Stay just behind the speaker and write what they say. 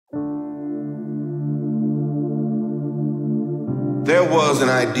There was an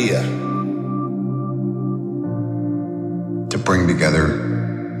idea to bring together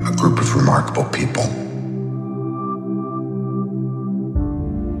a group of remarkable people.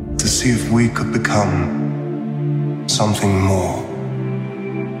 To see if we could become something more.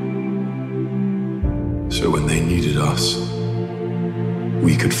 So when they needed us,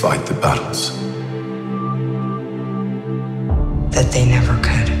 we could fight the battles that they never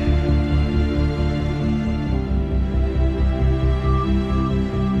could.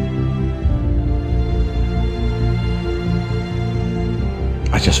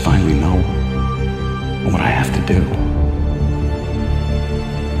 I just finally know what I have to do.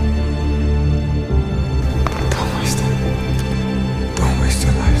 Don't waste it. Don't waste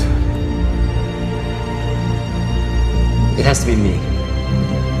your life. It has to be me.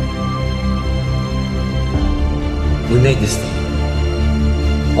 We made this thing.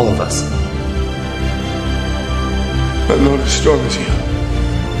 All of us. I'm not as strong as you.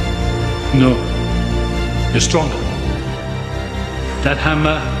 No. You're stronger. That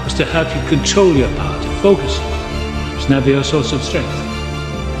hammer was to help you control your power, to focus. It's never your source of strength.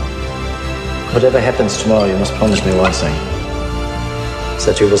 Whatever happens tomorrow, you must promise me one thing. Is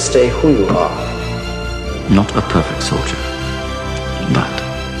that you will stay who you are. Not a perfect soldier, but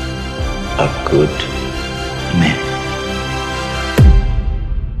A good man.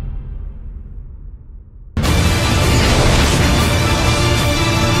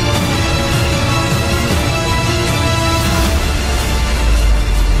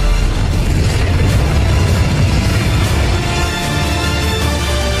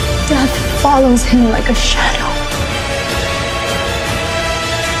 Death follows him like a shadow.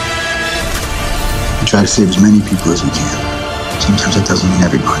 We try to save as many people as we can. Sometimes that doesn't mean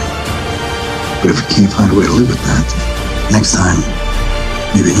everybody. But if we can't find a way to live with that, next time,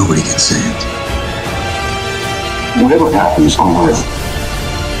 maybe nobody gets saved. Whatever happens on Earth,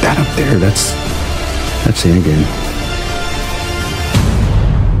 That up there, that's the end game.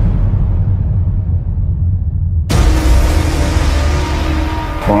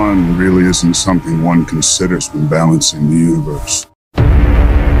 Fun really isn't something one considers when balancing the universe.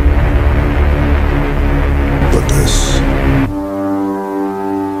 But this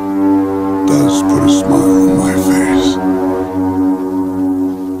does put a smile on my face.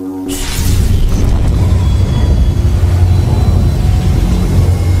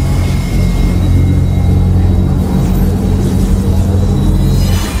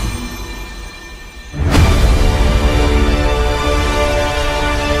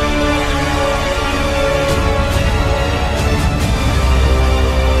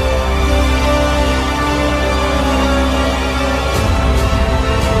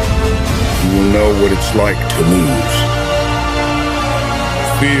 Know what it's like to lose.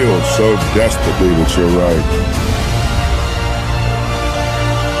 Feel so desperately that you're right.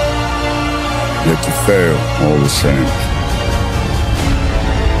 Yet to fail all the same.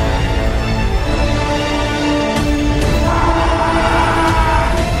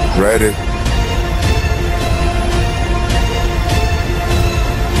 Ready?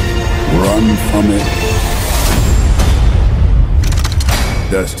 Run from it.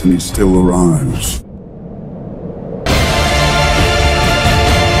 Destiny still arrives.